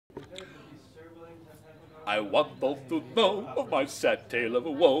I want both to know of my sad tale of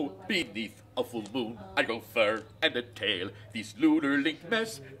woe. Beneath a full moon I grow fur and a tail. This lunar linked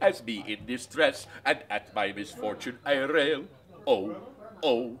mess has me in distress, and at my misfortune I rail. Oh,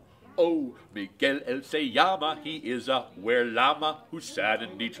 oh, oh, Miguel El Ceyama, he is a were-llama, who's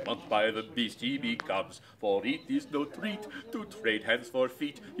saddened each month by the beast he becomes. For it is no treat to trade hands for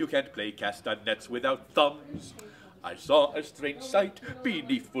feet. You can't play castanets without thumbs. I saw a strange sight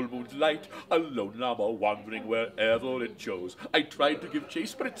beneath full moon's light, a lone llama wandering wherever it chose. I tried to give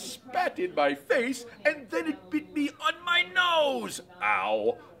chase, but it spat in my face, and then it bit me on my nose.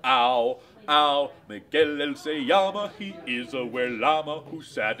 Ow, ow, ow. Miguel El Ceyama, he is a were-llama, who's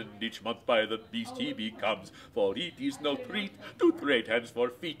saddened each month by the beast he becomes. For it is no treat to trade hands for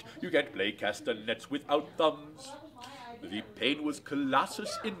feet. You can't play castanets without thumbs. The pain was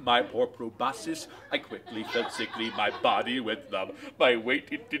colossus in my poor proboscis. I quickly felt sickly, my body went numb. My weight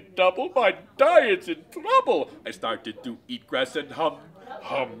it did double, my diet's in trouble. I started to eat grass and hum,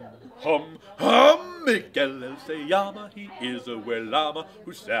 hum, hum, hum. Miguel El Ceyama, he is a were-llama,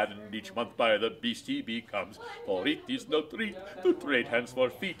 who's saddened each month by the beast he becomes. For it is no treat to trade hands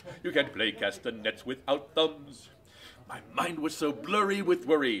for feet. You can't play castanets without thumbs. My mind was so blurry with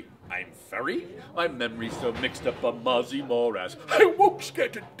worry. I'm furry? My memory's so mixed up a muzzy morass. I woke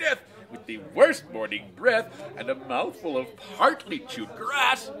scared to death with the worst morning breath and a mouthful of partly chewed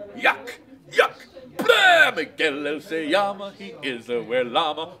grass. Yuck! Yuck! Blah! Miguel El Ceyama, he is a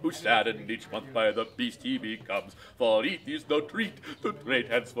were-llama, who's saddened each month by the beast he becomes. For it is no treat to trade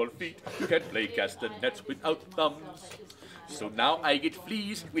hands for feet. You can't play castanets without thumbs. So now I get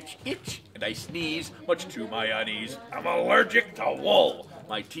fleas which itch and I sneeze, much to my unease. I'm allergic to wool.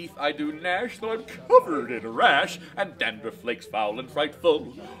 My teeth I do gnash, though I'm covered in a rash, and dandruff flakes foul and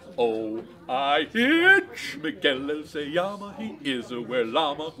frightful. Oh, I itch. Miguel El Ceyama, he is a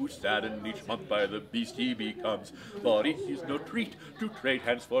were-llama, who's saddened each month by the beast he becomes. For it is no treat to trade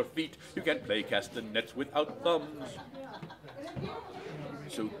hands for feet. You can't play castanets without thumbs.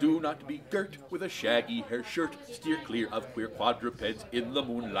 So do not be girt with a shaggy hair shirt. Steer clear of queer quadrupeds in the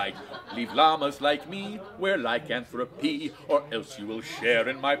moonlight. Leave llamas like me wear lycanthropy, or else you will share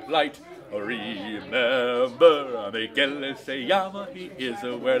in my plight. Remember, Miguel El Ceyama, he is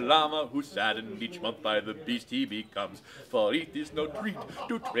a were-llama, who's saddened each month by the beast he becomes. For it is no treat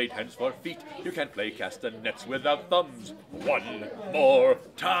to trade hands for feet. You can't play castanets without thumbs. One more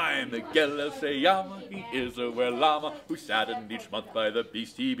time, Miguel El Ceyama, he is a were-llama, who's saddened each month by the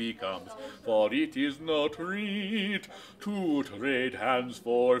beast he becomes. For it is no treat to trade hands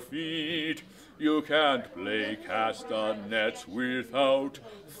for feet. You can't play castanets without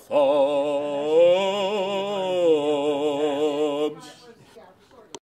thumbs.